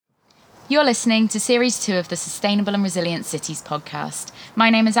You're listening to Series 2 of the Sustainable and Resilient Cities podcast. My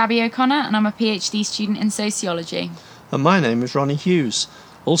name is Abby O'Connor and I'm a PhD student in sociology. And my name is Ronnie Hughes,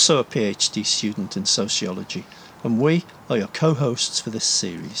 also a PhD student in sociology, and we are your co-hosts for this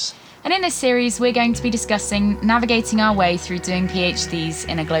series. And in this series, we're going to be discussing navigating our way through doing PhDs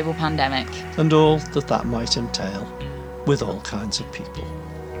in a global pandemic. And all that might entail, with all kinds of people.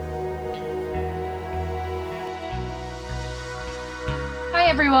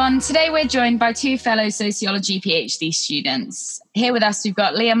 Hi everyone, today we're joined by two fellow sociology PhD students. Here with us we've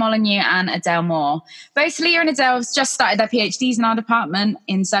got Leah Molyneux and Adele Moore. Both Leah and Adele have just started their PhDs in our department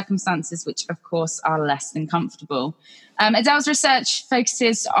in circumstances which of course are less than comfortable. Adele's research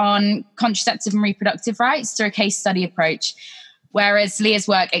focuses on contraceptive and reproductive rights through a case study approach, whereas Leah's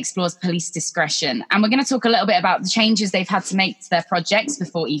work explores police discretion. And we're going to talk a little bit about the changes they've had to make to their projects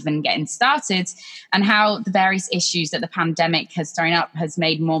before even getting started, and how the various issues that the pandemic has thrown up has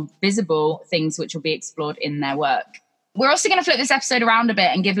made more visible things which will be explored in their work. We're also going to flip this episode around a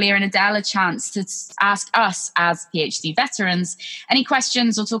bit and give Leah and Adele a chance to ask us as PhD veterans any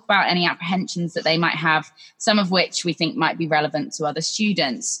questions or talk about any apprehensions that they might have, some of which we think might be relevant to other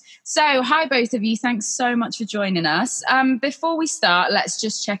students. So, hi both of you, thanks so much for joining us. Before we start, let's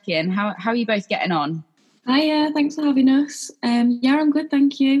just check in. How are you both getting on? Hi, thanks for having us. Yeah, I'm good,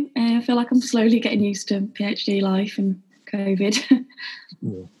 thank you. I feel like I'm slowly getting used to PhD life and COVID.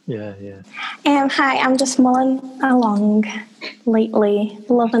 Yeah. Hi, I'm just mulling along lately,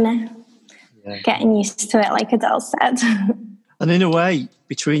 loving it, getting used to it, like Adele said. And in a way,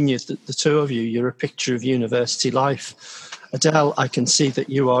 between you, the two of you, you're a picture of university life. Adele, I can see that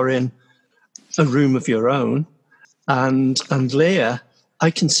you are in a room of your own, and Leah, I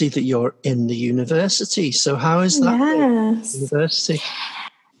can see that you're in the university. So how is that? Yes. University?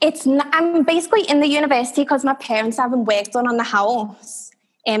 I'm basically in the university because my parents are having work done on the house.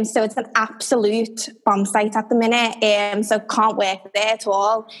 So it's an absolute bomb site at the minute. So can't work there at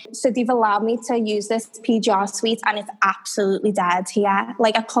all. So they've allowed me to use this PGR suite and it's absolutely dead here.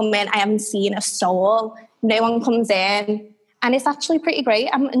 Like I come in, I haven't seen a soul. No one comes in. And it's actually pretty great.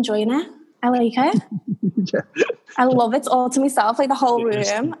 I'm enjoying it. I like it. Yeah. I love it all to myself, like the whole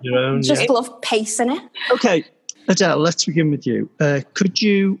room. Just love pacing it. Okay, Adele, let's begin with you. Could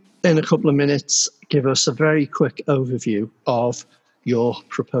you, in a couple of minutes, give us a very quick overview of your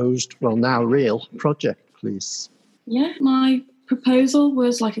proposed, well, now real project, please? Yeah, my proposal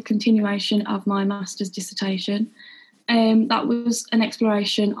was like a continuation of my master's dissertation. That was an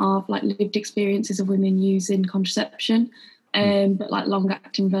exploration of like lived experiences of women using contraception, but like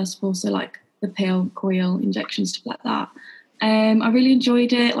long-acting reversible, so like the pill, coil, injections, stuff like that. I really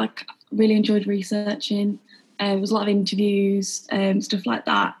enjoyed it, really enjoyed researching. There was a lot of interviews, stuff like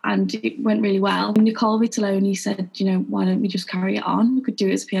that, and it went really well. Nicole Vitelloni said, why don't we just carry it on? We could do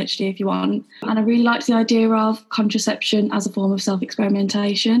it as a PhD if you want. And I really liked the idea of contraception as a form of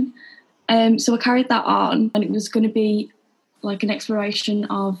self-experimentation. So I carried that on, and it was going to be like an exploration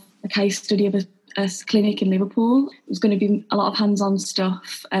of a case study of a clinic in Liverpool. It was going to be a lot of hands-on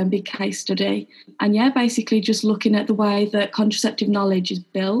stuff, big case study. And yeah, basically just looking at the way that contraceptive knowledge is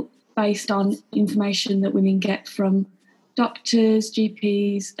built based on information that women get from doctors,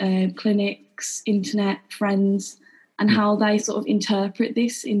 GPs, clinics, internet, friends, and how they sort of interpret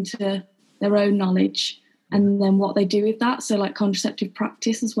this into their own knowledge and then what they do with that. So like contraceptive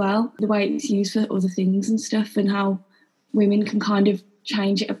practice as well, the way it's used for other things and stuff, and how women can kind of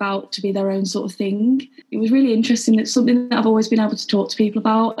change it about to be their own sort of thing. It was really interesting. It's something that I've always been able to talk to people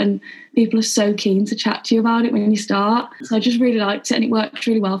about, and people are so keen to chat to you about it when you start. So I just really liked it, and it worked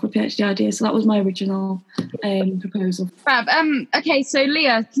really well for a PhD idea. So that was my original proposal. Fab. Okay, so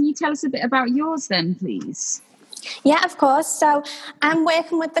Leah, can you tell us a bit about yours then, please? Yeah, of course. So I'm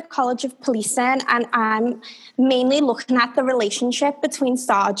working with the College of Policing, and I'm mainly looking at the relationship between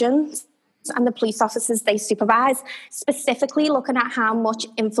sergeants and the police officers they supervise, specifically looking at how much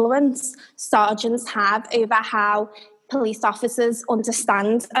influence sergeants have over how police officers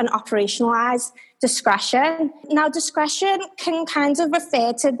understand and operationalise discretion. Now, discretion can kind of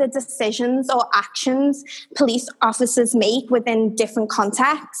refer to the decisions or actions police officers make within different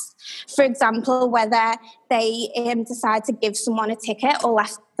contexts. For example, whether they decide to give someone a ticket or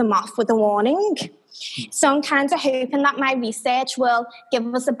let them off with a warning. So I'm kind of hoping that my research will give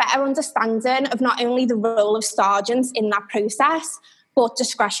us a better understanding of not only the role of sergeants in that process, but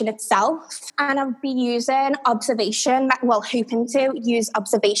discretion itself. And I'll be using hoping to use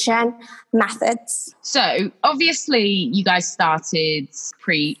observation methods. So obviously you guys started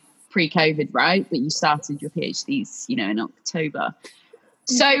pre-COVID, right? But you started your PhDs, in October.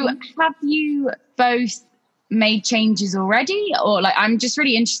 So have you both made changes already? Or like, I'm just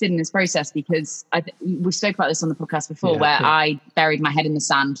really interested in this process because we spoke about this on the podcast before, where I buried my head in the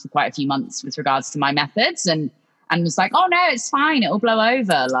sand for quite a few months with regards to my methods and was like, oh no, it's fine, it'll blow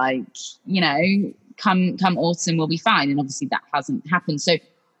over. Like, you know, come autumn we'll be fine. And obviously that hasn't happened. So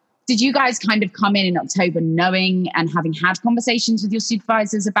did you guys kind of come in October knowing and having had conversations with your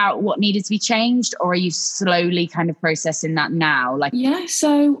supervisors about what needed to be changed, or are you slowly kind of processing that now? Like, yeah,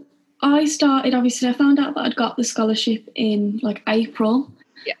 so I found out that I'd got the scholarship in like April.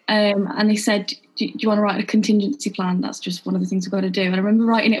 Yeah. And they said, do you want to write a contingency plan? That's just one of the things we've got to do. And I remember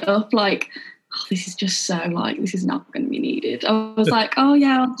writing it up like, oh, this is just so like, this is not going to be needed. I was like, oh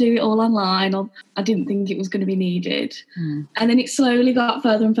yeah, I'll do it all online. I didn't think it was going to be needed. And then it slowly got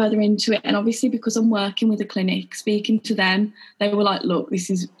further and further into it. And obviously because I'm working with a clinic, speaking to them, they were like, look,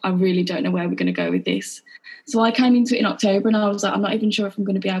 I really don't know where we're going to go with this. So I came into it in October and I was like, I'm not even sure if I'm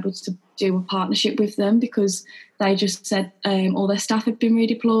going to be able to do a partnership with them, because they just said all their staff had been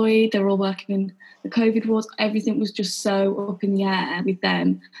redeployed. They were all working in the COVID wards. Everything was just so up in the air with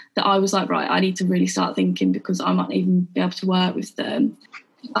them that I was like, right, I need to really start thinking, because I might even be able to work with them.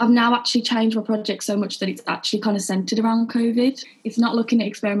 I've now actually changed my project so much that it's actually kind of centred around COVID. It's not looking at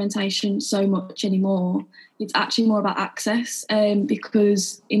experimentation so much anymore. It's actually more about access,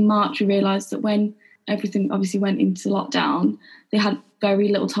 because in March we realised that when everything obviously went into lockdown, they had very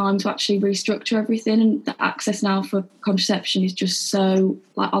little time to actually restructure everything, and the access now for contraception is just so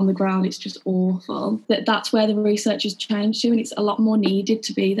like on the ground, it's just awful. That's where the research has changed to, and it's a lot more needed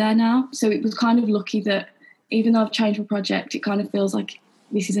to be there now. So it was kind of lucky that even though I've changed my project, it kind of feels like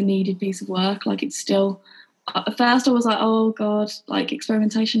this is a needed piece of work. Like, it's still, at first I was like, oh God, like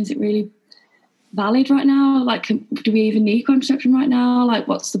experimentation, is it really valid right now? Like, do we even need contraception right now? Like,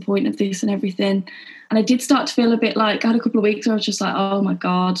 what's the point of this and everything? And I did start to feel a bit like, I had a couple of weeks where I was just like, oh my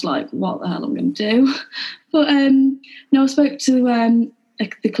God, like what the hell am I going to do? But no, I spoke to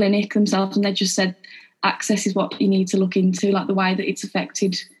the clinic themselves, and they just said access is what you need to look into. Like, the way that it's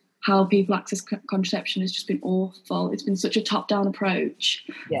affected how people access contraception has just been awful. It's been such a top-down approach.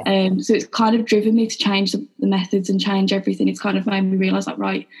 Yeah. So it's kind of driven me to change the methods and change everything. It's kind of made me realise, like,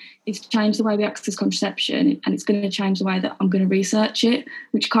 right, it's changed the way we access contraception, and it's going to change the way that I'm going to research it,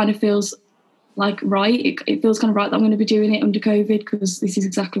 which kind of feels like right. It feels kind of right that I'm going to be doing it under COVID, because this is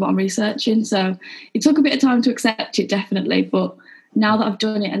exactly what I'm researching. So it took a bit of time to accept it, definitely, but now that I've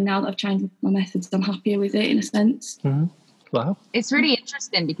done it and now that I've changed my methods, I'm happier with it in a sense. Mm-hmm. Wow. It's really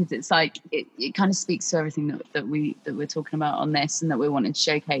interesting because it's like it kind of speaks to everything that we're talking about on this, and that we wanted to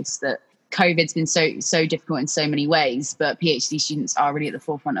showcase, that COVID's been so difficult in so many ways, but PhD students are really at the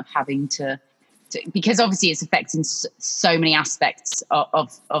forefront of having to because obviously it's affecting so many aspects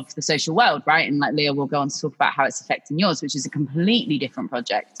of the social world, right? And like Leah will go on to talk about how it's affecting yours, which is a completely different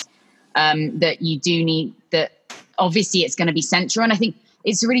project, that you do need, that obviously it's going to be central. And I think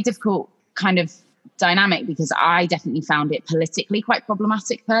it's a really difficult kind of dynamic, because I definitely found it politically quite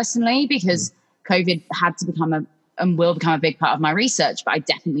problematic personally, because COVID had to become and will become a big part of my research, but I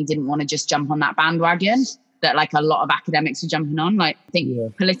definitely didn't want to just jump on that bandwagon that like a lot of academics are jumping on. Like, I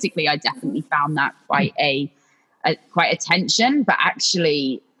think politically, I definitely found that quite a tension, but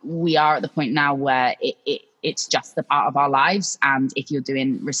actually we are at the point now where it's just a part of our lives. And if you're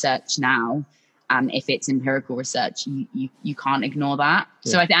doing research now, and if it's empirical research, you can't ignore that.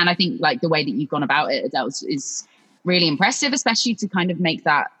 Yeah. So I think like the way that you've gone about it, Adele, is really impressive, especially to kind of make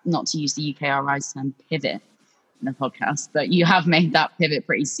that, not to use the UKRI's term, pivot in the podcast, but you have made that pivot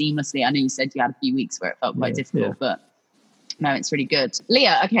pretty seamlessly. I know you said you had a few weeks where it felt quite difficult, but no, it's really good.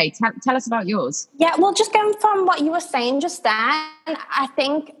 Leah, okay, tell us about yours. Yeah, well, just going from what you were saying just then, I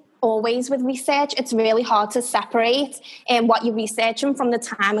think always with research, it's really hard to separate what you're researching from the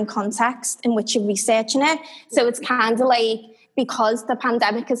time and context in which you're researching it. So it's kind of like, because the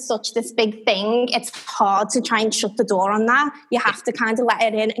pandemic is such this big thing, it's hard to try and shut the door on that. You have to kind of let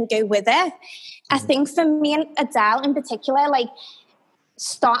it in and go with it. I think for me and Adele in particular, like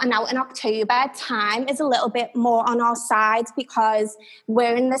starting out in October, time is a little bit more on our side, because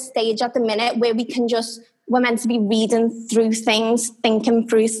we're in this stage at the minute where we're meant to be reading through things, thinking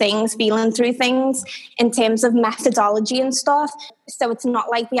through things, feeling through things in terms of methodology and stuff. So it's not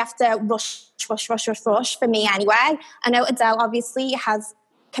like we have to rush for me anyway. I know Adele obviously has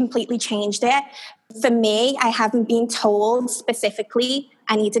completely changed it. For me, I haven't been told specifically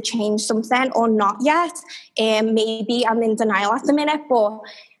I need to change something or not yet. Maybe I'm in denial at the minute, but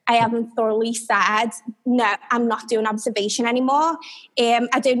I haven't thoroughly said, no, I'm not doing observation anymore.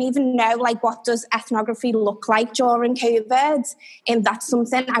 I don't even know, like, what does ethnography look like during COVID? That's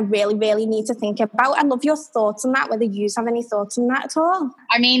something I really, really need to think about. I love your thoughts on that, whether you have any thoughts on that at all.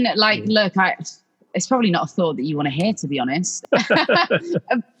 I mean, like, look, it's probably not a thought that you want to hear, to be honest.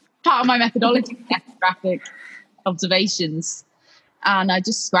 Part of my methodology is ethnographic observations, and I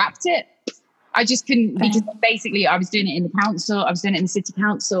just scrapped it. I just couldn't, because basically I was doing it in the council, I was doing it in the city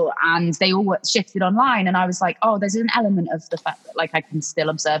council, and they all shifted online. And I was like, oh, there's an element of the fact that like I can still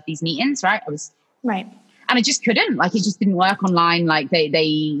observe these meetings, right? And I just couldn't, like, it just didn't work online. Like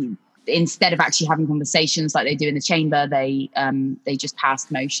they instead of actually having conversations like they do in the chamber, they just passed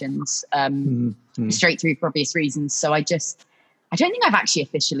motions straight through for obvious reasons. So I don't think I've actually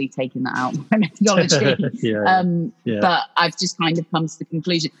officially taken that out of my methodology. But I've just kind of come to the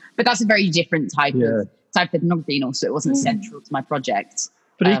conclusion. But that's a very different type of ethnography, and also it wasn't central to my project.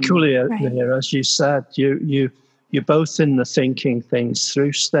 But equally, as you said, you're both in the thinking things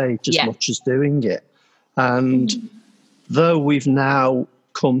through stage as much as doing it. And though we've now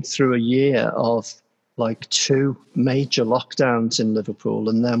come through a year of like 2 major lockdowns in Liverpool,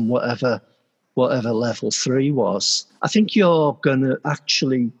 and then whatever level 3 was, I think you're going to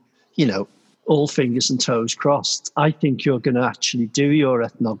actually, all fingers and toes crossed, I think you're going to actually do your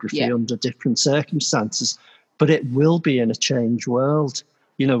ethnography under different circumstances, but it will be in a changed world.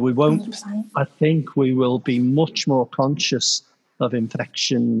 We won't, 100%. I think we will be much more conscious of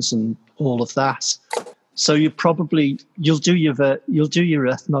infections and all of that. So you'll do your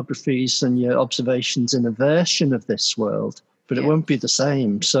ethnographies and your observations in a version of this world, but it won't be the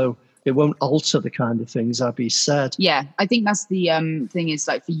same. So it won't alter the kind of things Abby said. Yeah, I think that's the thing is,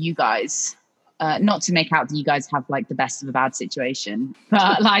 like, for you guys, not to make out that you guys have like the best of a bad situation,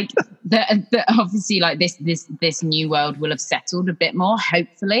 but like obviously like this new world will have settled a bit more,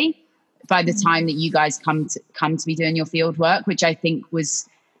 hopefully, by the time that you guys come to be doing your field work, which I think was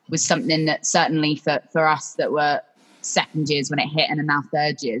something that certainly for us that were second years when it hit and are now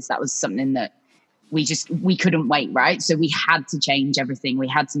third years, that was something that we couldn't wait, right? So we had to change everything. We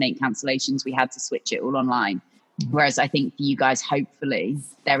had to make cancellations. We had to switch it all online. Whereas I think for you guys, hopefully,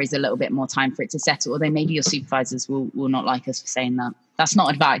 there is a little bit more time for it to settle. Although maybe your supervisors will not like us for saying that. That's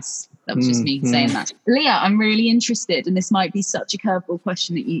not advice. That was just me saying that. Leah, I'm really interested, and this might be such a curveball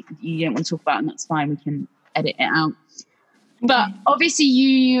question that you don't want to talk about, and that's fine. We can edit it out. But obviously,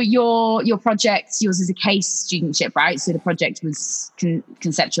 your project, yours is a case studentship, right? So the project was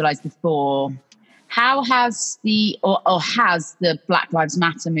conceptualized before. How has has the Black Lives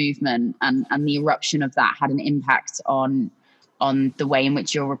Matter movement and the eruption of that had an impact on the way in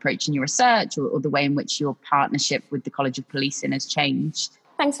which you're approaching your research, or the way in which your partnership with the College of Policing has changed?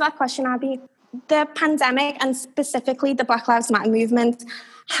 Thanks for that question, Abby. The pandemic, and specifically the Black Lives Matter movement,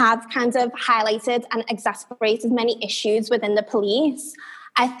 have kind of highlighted and exacerbated many issues within the police.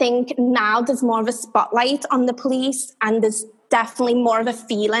 I think now there's more of a spotlight on the police, and there's definitely more of a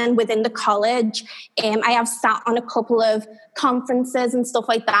feeling within the college. I have sat on a couple of conferences and stuff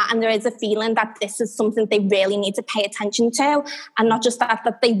like that, and there is a feeling that this is something they really need to pay attention to, and not just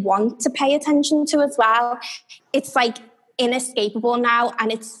that they want to pay attention to as well. It's like inescapable now,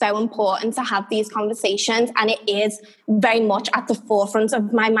 and it's so important to have these conversations, and it is very much at the forefront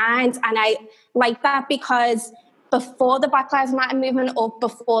of my mind. And I like that because before the Black Lives Matter movement, or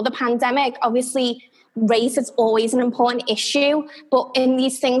before the pandemic, obviously race is always an important issue, but in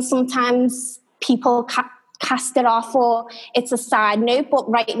these things sometimes people cast it off, or it's a side note. But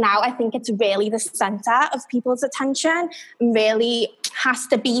right now I think it's really the center of people's attention, and really has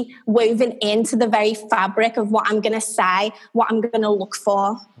to be woven into the very fabric of what I'm going to say, what I'm going to look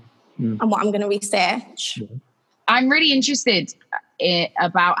for, and what I'm going to research. I'm really interested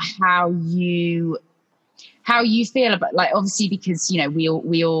about how you feel about, like, obviously, because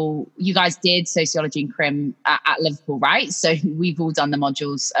you guys did sociology and crim at Liverpool, right? So we've all done the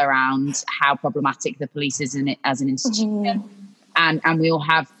modules around how problematic the police is as an institution, and we all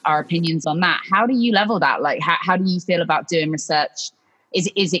have our opinions on that. How do you level that? Like, how do you feel about doing research?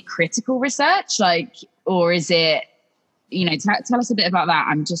 Is it critical research, like, or is it, tell us a bit about that.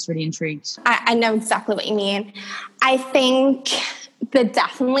 I'm just really intrigued. I know exactly what you mean. I think there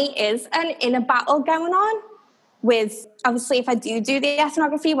definitely is an inner battle going on with, obviously, if I do the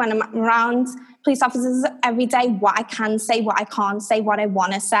ethnography, when I'm around police officers every day, what I can say, what I can't say, what I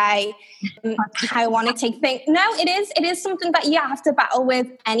want to say, how I want to take things. No, it is something that you have to battle with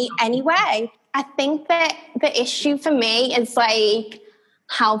anyway. I think that the issue for me is like,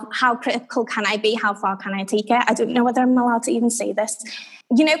 how critical can I be? How far can I take it? I don't know whether I'm allowed to even say this.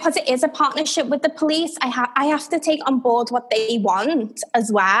 Because it is a partnership with the police, I have to take on board what they want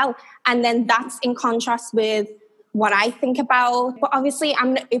as well. And then that's in contrast with what I think about. But obviously,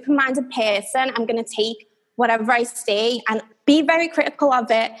 I'm an open-minded person. I'm going to take whatever I say and be very critical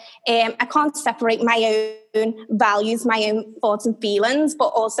of it. I can't separate my own values, my own thoughts and feelings, but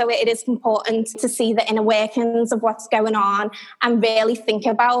also it is important to see the inner workings of what's going on and really think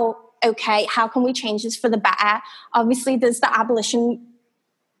about, okay, how can we change this for the better? Obviously, there's the abolition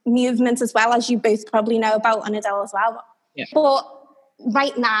movement as well, as you both probably know about, and Adele as well. Yeah. But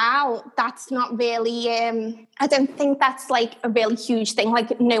right now, that's not really, I don't think that's like a really huge thing.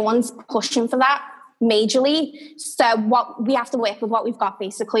 Like, no one's pushing for that majorly. So what we have to work with what we've got,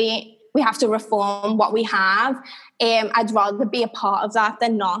 basically. We have to reform what we have. I'd rather be a part of that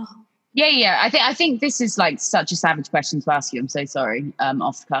than not. Yeah. I think this is like such a savage question to ask you. I'm so sorry,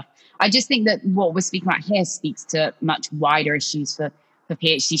 off the cuff. I just think that what we're speaking about here speaks to much wider issues for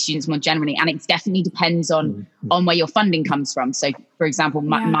PhD students more generally, and it definitely depends on where your funding comes from. So, for example,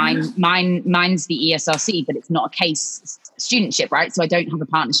 mine's the ESRC, but it's not a case studentship, right? So I don't have a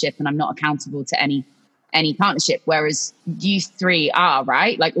partnership, and I'm not accountable to any partnership. Whereas you three are,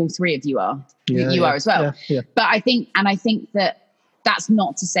 right? Like all three of you are. You are as well. Yeah. But I think that that's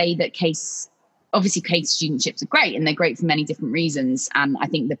not to say that case studentships are great, and they're great for many different reasons. And I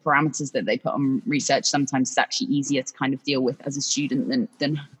think the parameters that they put on research sometimes is actually easier to kind of deal with as a student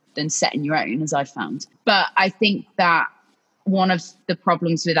than setting your own, as I've found. But I think that one of the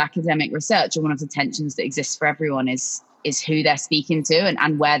problems with academic research, or one of the tensions that exists for everyone, is who they're speaking to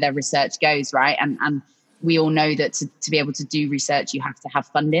and where their research goes, right? And we all know that to be able to do research, you have to have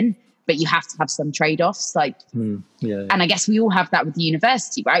funding, but you have to have some trade-offs. And I guess we all have that with the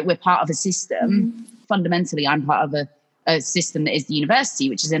university, right? We're part of a system. Fundamentally, I'm part of a system that is the university,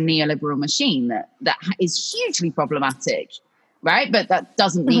 which is a neoliberal machine that is hugely problematic, right? But that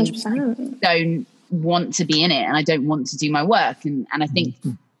doesn't mean 100%. I don't want to be in it, and I don't want to do my work. And I think,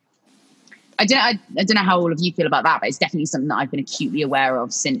 I don't know how all of you feel about that, but it's definitely something that I've been acutely aware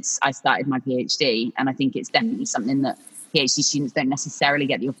of since I started my PhD. And I think it's definitely something that PhD students don't necessarily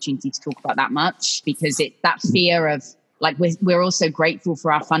get the opportunity to talk about that much, because it's that fear of, like, we're also grateful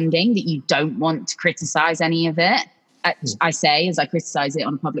for our funding, that you don't want to criticize any of it. I say, as I criticize it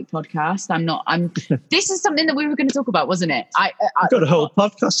on a public podcast, this is something that we were going to talk about, wasn't it? I've got a whole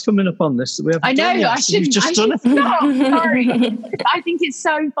podcast coming up on this that we haven't done yet. You've just done it. No, sorry. I think it's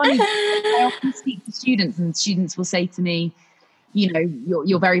so funny. I often speak to students, and students will say to me, you know,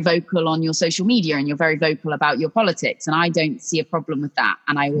 you're very vocal on your social media, and you're very vocal about your politics, and I don't see a problem with that.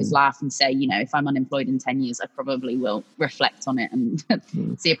 And I always laugh and say, you know, if I'm unemployed in 10 years, I probably will reflect on it and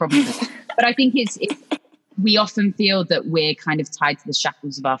see a problem with it. But I think we often feel that we're kind of tied to the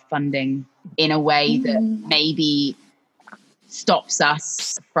shackles of our funding in a way that maybe stops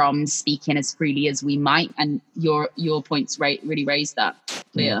us from speaking as freely as we might. And your points really raised that,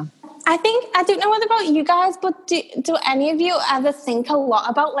 Leah. I don't know what about you guys, but do any of you ever think a lot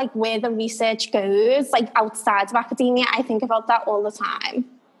about like where the research goes, like outside of academia? I think about that all the time.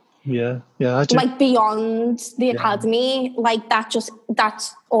 Yeah, I do. Like beyond the academy, like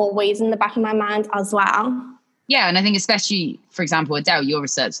that's always in the back of my mind as well. Yeah, and I think especially, for example, Adele, your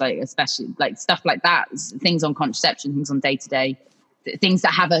research, like especially like stuff like that, things on contraception, things on day-to-day, things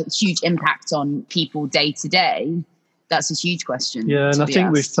that have a huge impact on people day-to-day. That's a huge question. Yeah, and I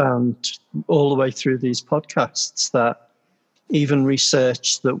think we've found all the way through these podcasts that even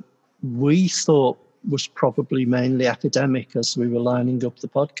research that we thought was probably mainly academic as we were lining up the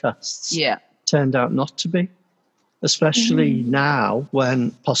podcasts turned out not to be, especially now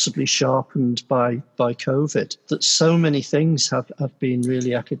when possibly sharpened by COVID, that so many things have been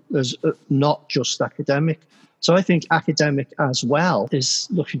really not just academic. So I think academic as well is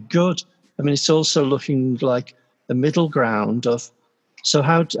looking good. I mean, it's also looking like the middle ground of, so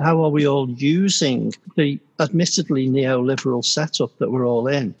how are we all using the admittedly neoliberal setup that we're all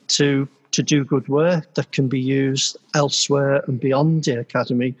in to do good work that can be used elsewhere and beyond the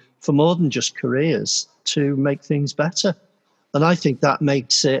academy for more than just careers to make things better. And I think that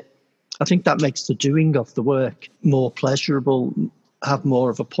makes the doing of the work more pleasurable, have more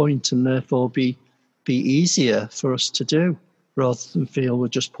of a point, and therefore be easier for us to do, rather than feel we're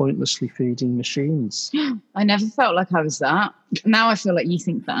just pointlessly feeding machines. I never felt like I was that. Now I feel like you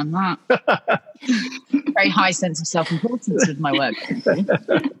think that I'm that. Very high sense of self-importance with my work.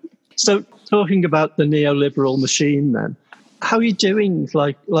 So talking about the neoliberal machine then, how are you doing?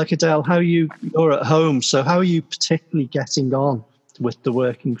 Like Adele, you're at home, so how are you particularly getting on with the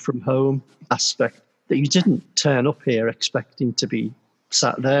working from home aspect, that you didn't turn up here expecting to be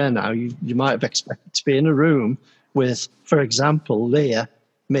sat there now? You might have expected to be in a room with, for example, Leah,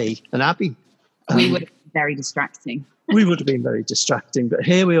 me and Abby. We would have been very distracting. We would have been very distracting, but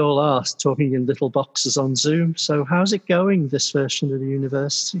here we all are talking in little boxes on Zoom. So how's it going, this version of the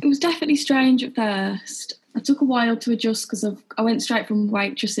university? It was definitely strange at first. I took a while to adjust because I went straight from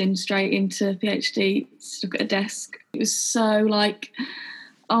waitressing straight into PhD, stuck at a desk. It was so like,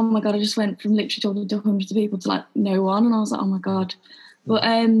 oh my God, I just went from literally talking to hundreds of people to like no one. And I was like, oh my God. But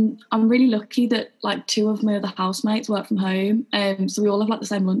I'm really lucky that like 2 of my other housemates work from home. So we all have like the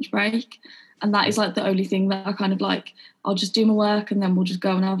same lunch break. And that is like the only thing that I kind of like, I'll just do my work and then we'll just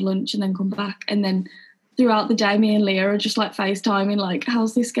go and have lunch and then come back. And then throughout the day, me and Leah are just like FaceTiming, like,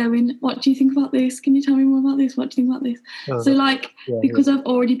 how's this going? What do you think about this? Can you tell me more about this? What do you think about this? So like, because I've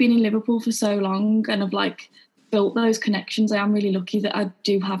already been in Liverpool for so long and I've like built those connections, I am really lucky that I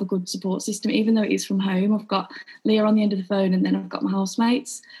do have a good support system, even though it is from home. I've got Leah on the end of the phone and then I've got my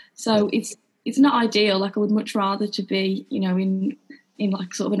housemates. So it's not ideal. Like I would much rather to be, you know, in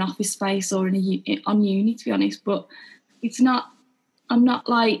like sort of an office space or on uni, to be honest. But I'm not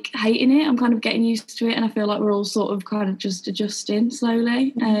like hating it. I'm kind of getting used to it, and I feel like we're all sort of kind of just adjusting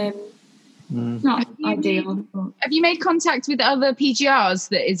slowly. Not ideal. Have you made contact with other PGRs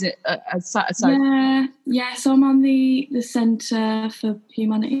that is aside? Yeah. So I'm on the Centre for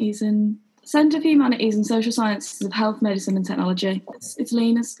Humanities and Social Sciences of Health, Medicine and Technology. It's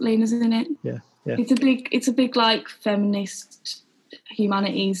Lena's in it. Yeah. It's a big like feminist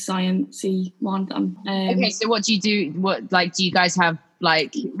humanities sciencey one. Okay, so what do you do? Do you guys have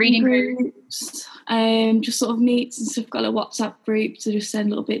like reading groups? Just sort of meets and stuff. Got a WhatsApp group to just send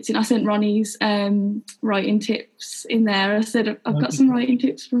little bits in. I sent Ronnie's writing tips in there. I said I've got some writing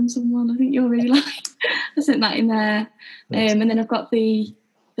tips from someone I think you'll really like. I sent that in there. And then I've got the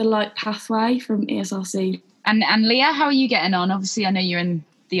like pathway from ESRC. And Leah, how are you getting on? Obviously, I know you're in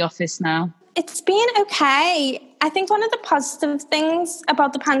the office now. It's been okay. I think one of the positive things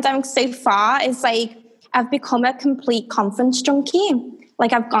about the pandemic so far is like I've become a complete conference junkie.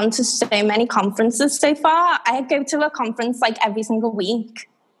 Like I've gone to so many conferences so far. I go to a conference like every single week.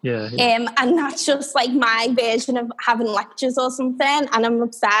 Yeah. And that's just like my version of having lectures or something. And I'm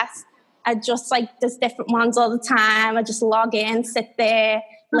obsessed. I just like, there's different ones all the time. I just log in, sit there,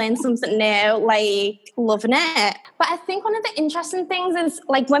 learn something new, like loving it. But I think one of the interesting things is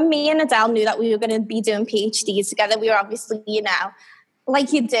like when me and Adele knew that we were going to be doing PhDs together, we were obviously, you know,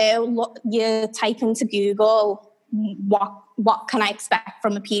 like you do, you type into Google, what can I expect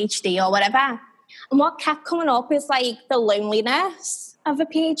from a PhD or whatever. And what kept coming up is like the loneliness of a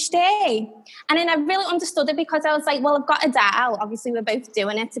PhD. And then I really understood it because I was like, well, I've got Adele. Obviously, we're both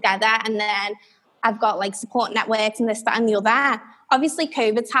doing it together. And then I've got like support networks and this, that, and the other. Obviously,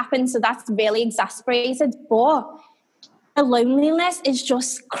 COVID's happened, so that's really exacerbated. But the loneliness is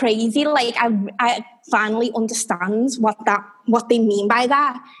just crazy. Like I finally understand what they mean by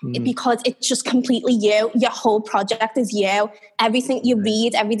that, because it's just completely you. Your whole project is you. Everything you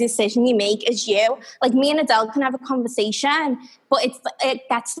read, every decision you make is you. Like me and Adele can have a conversation, but it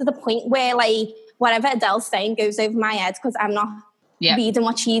gets to the point where like whatever Adele's saying goes over my head because I'm not reading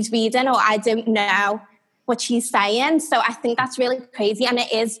what she's reading, or I don't know what she's saying. So I think that's really crazy, and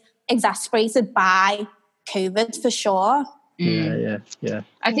it is exacerbated by COVID for sure. Yeah.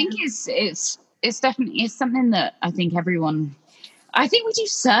 I think it's definitely something that I think we do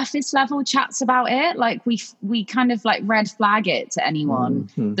surface level chats about it. Like we kind of like red flag it to anyone,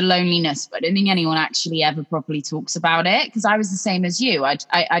 the loneliness, but I don't think anyone actually ever properly talks about it. Because I was the same as you.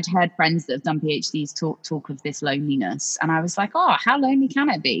 I'd heard friends that have done PhDs talk of this loneliness, and I was like, oh, how lonely can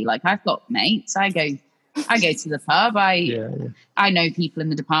it be? Like I've got mates. I go to the pub. I know people in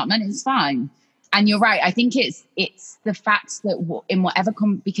the department. It's fine. And you're right. I think it's the fact that in whatever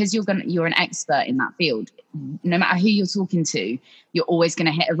because you're an expert in that field. No matter who you're talking to, you're always going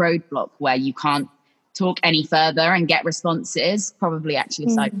to hit a roadblock where you can't talk any further and get responses. Probably actually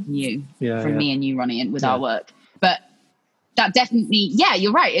aside from you, me and you, Ronnie, and with our work. But that definitely,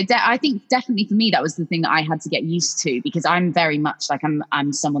 you're right. I think definitely for me that was the thing that I had to get used to, because I'm very much like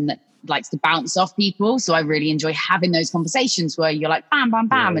I'm someone that likes to bounce off people. So I really enjoy having those conversations where you're like bam, bam,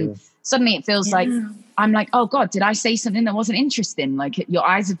 bam, and suddenly it feels like I'm like, oh God, did I say something that wasn't interesting? Like your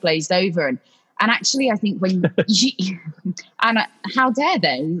eyes have glazed over. And actually, I think when how dare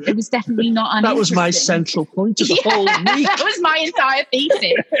they? It was definitely not uninteresting. That was my central point of the whole week. That was my entire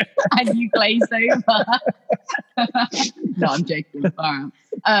thesis. And you glazed over. No, I'm joking.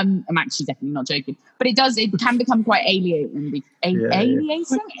 I'm actually definitely not joking. But it can become quite alienating.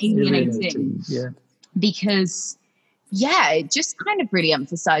 Yeah. Because it just kind of really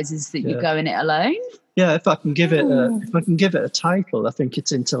emphasizes that you're going it alone. Yeah, if I can give it a title, I think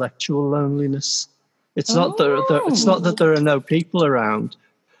it's intellectual loneliness. It's not that there are no people around,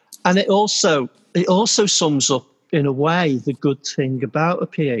 and it also sums up in a way, the good thing about a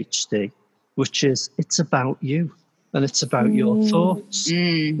PhD, which is it's about you and it's about your thoughts.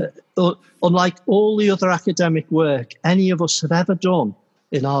 Unlike all the other academic work any of us have ever done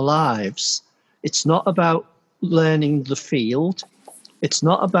in our lives, it's not about learning the field. It's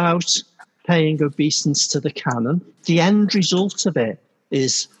not about paying obeisance to the canon. The end result of it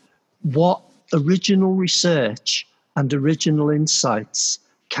is what original research and original insights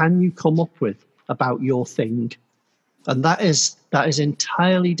can you come up with about your thing? And that is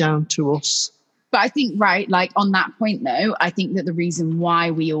entirely down to us. But I think, right, like on that point though, I think that the reason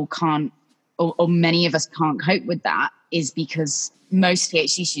why we all can't, or many of us can't cope with that, is because most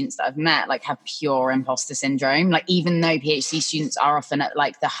PhD students that I've met like have pure imposter syndrome. Like even though PhD students are often at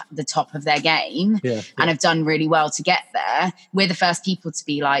like the top of their game and have done really well to get there, we're the first people to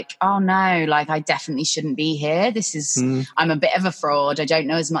be like, oh no, like I definitely shouldn't be here. This is, I'm a bit of a fraud. I don't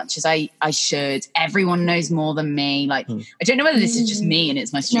know as much as I should. Everyone knows more than me. Like, I don't know whether this is just me and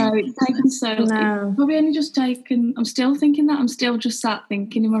it's my students. No, it's taken it's probably only just taken, I'm still thinking that. I'm still just sat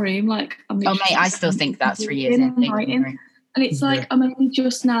thinking in my room. Like, mate, I still think that 3 years in. And it's like, I'm only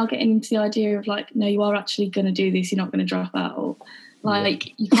just now getting into the idea of like, no, you are actually going to do this. You're not going to drop out.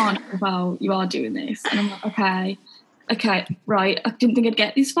 Like, you can't drop out. You are doing this. And I'm like, okay, right. I didn't think I'd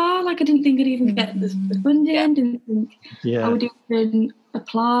get this far. Like, I didn't think I'd even get the funding. Didn't think I would even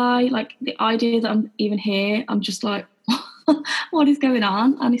apply. Like, the idea that I'm even here, I'm just like, what is going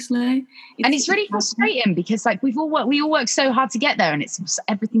on, honestly? It's really frustrating because like we all work so hard to get there and it's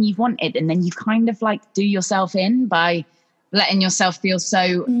everything you've wanted. And then you kind of like do yourself in by letting yourself feel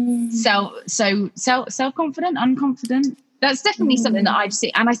so self-confident, unconfident. That's definitely something that I've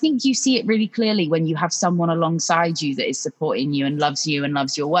seen. And I think you see it really clearly when you have someone alongside you that is supporting you and loves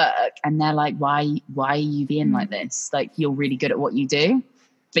your work. And they're like, why are you being like this? Like, you're really good at what you do,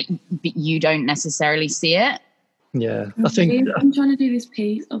 but you don't necessarily see it. Yeah, I think I'm trying to do this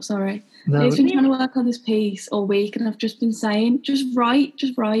piece. Oh, sorry. I've been trying to work on this piece all week, and I've just been saying, just write.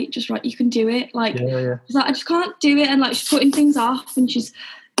 You can do it. Like, she's like, I just can't do it, and like she's putting things off, and she's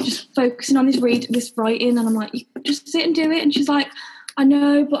just focusing on this writing, and I'm like, you just sit and do it, and she's like, I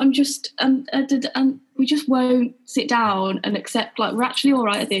know, but I'm just and we just won't sit down and accept like we're actually all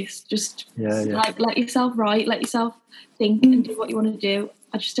right at this. Just like let yourself write, let yourself think, and do what you want to do.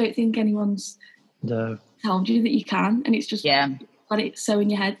 I just don't think anyone's told you that you can, and it's just got it so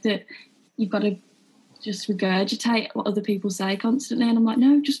in your head that you've got to just regurgitate what other people say constantly. And I'm like,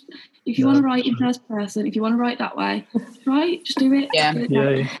 no, just if you want to write in first person, if you want to write that way, just do it.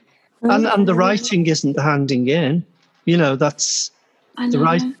 And the writing isn't the handing in, that's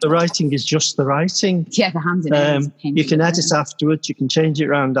the writing is just the writing. The handing in you can edit afterwards, you can change it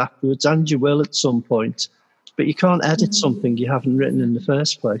around afterwards, and you will at some point, but you can't edit something you haven't written in the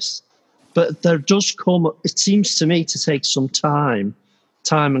first place. But there does come, it seems to me, to take some time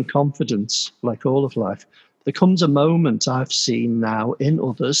and confidence, like all of life. There comes a moment I've seen now in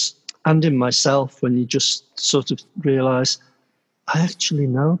others and in myself when you just sort of realise, I actually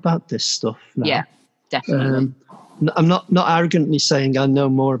know about this stuff now. Yeah, definitely. I'm not arrogantly saying I know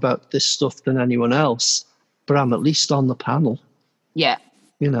more about this stuff than anyone else, but I'm at least on the panel. Yeah.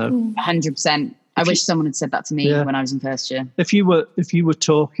 100%. I wish someone had said that to me when I was in first year. If you were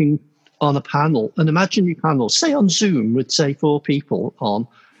talking on a panel, and imagine your panel, say on Zoom with, say, 4 people on,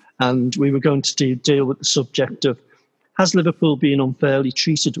 and we were going to deal with the subject of, has Liverpool been unfairly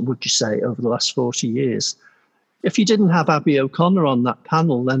treated, would you say, over the last 40 years? If you didn't have Abby O'Connor on that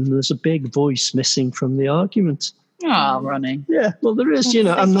panel, then there's a big voice missing from the argument. Oh, Ronnie. Yeah, well, there is,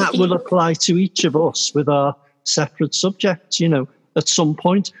 and that will apply to each of us with our separate subjects, At some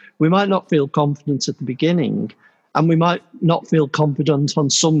point, we might not feel confident at the beginning, and we might not feel confident on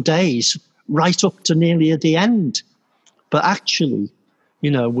some days right up to nearly at the end. But actually,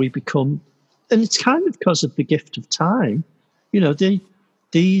 we become, and it's kind of because of the gift of time.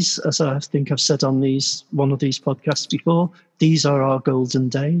 These, as I think I've said on one of these podcasts before, these are our golden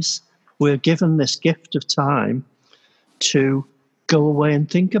days. We're given this gift of time to go away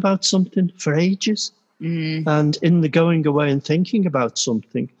and think about something for ages. And in the going away and thinking about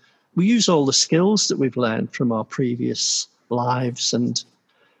something, we use all the skills that we've learned from our previous lives and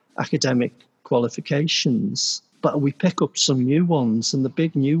academic qualifications, but we pick up some new ones. And the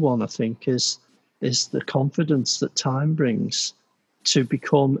big new one, I think, is the confidence that time brings to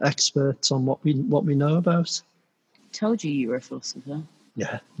become experts on what we know about. Told you were a philosopher.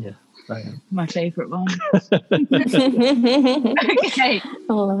 Yeah, I am. My favourite one. Okay.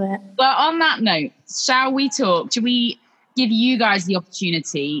 All of it. Well, on that note, shall we talk? Should we give you guys the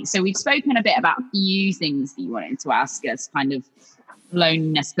opportunity? So we've spoken a bit about a few things that you wanted to ask us, kind of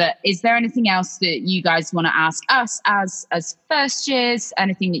loneliness. But is there anything else that you guys want to ask us as first years?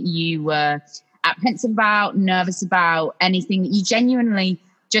 Anything that you were apprehensive about, nervous about, anything that you genuinely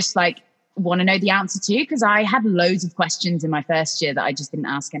just like want to know the answer to? Because I had loads of questions in my first year that I just didn't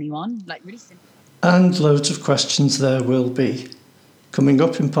ask anyone, like really simple. And loads of questions there will be. Coming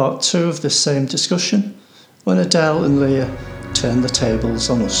up in part 2 of this same discussion, when Adele and Leah turn the tables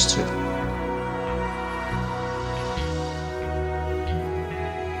on us two.